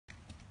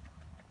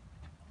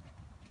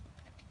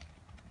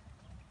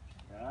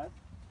that,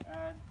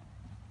 and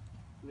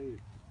leave.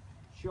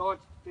 Short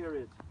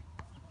period.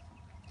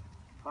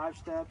 5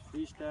 steps,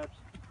 3 steps.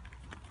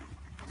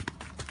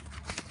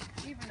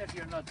 Even if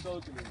you're not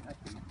totally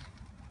happy,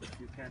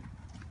 you can,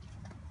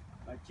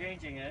 by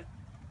changing it,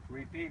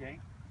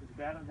 repeating, it's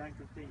better than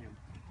continuing.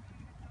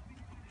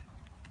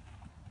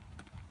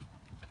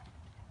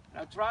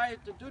 Now try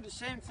to do the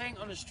same thing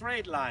on a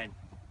straight line.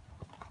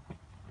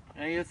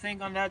 And you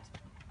think on that,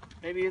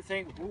 maybe you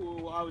think,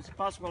 ooh, how it's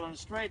possible on a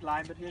straight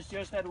line, but it's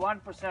just at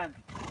 1%,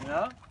 you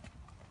know?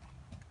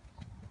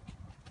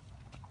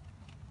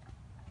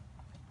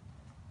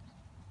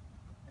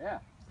 Yeah,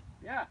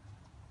 yeah.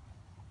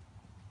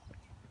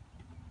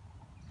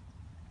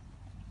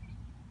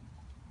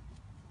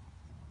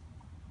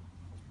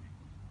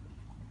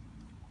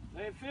 So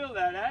you feel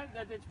that, eh?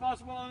 That it's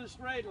possible on a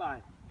straight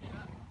line. Yeah.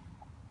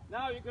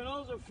 Now you can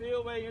also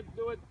feel when you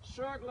do a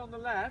circle on the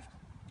left,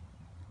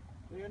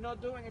 when you're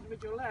not doing it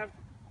with your left,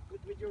 but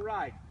with your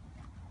right.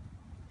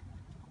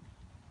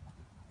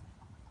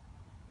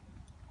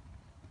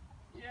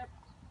 Yep,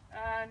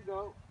 and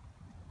go.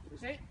 You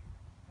see?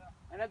 Yeah.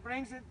 And that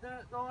brings it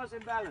the horse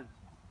in balance.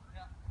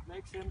 Yeah.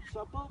 Makes him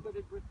supple, but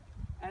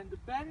and the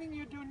bending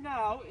you do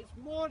now is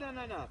more than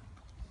enough.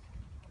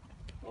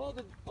 All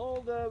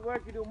the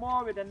work you do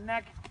more with the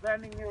neck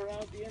bending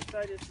around the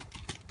inside is,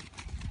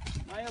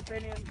 in my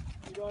opinion,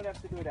 you don't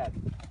have to do that.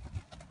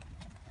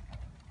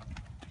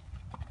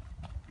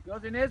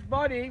 Because in his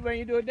body, when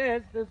you do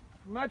this, there's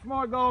much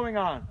more going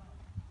on.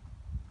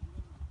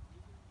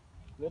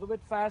 A little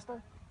bit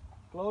faster,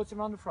 close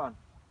him on the front.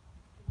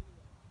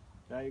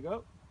 There you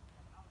go.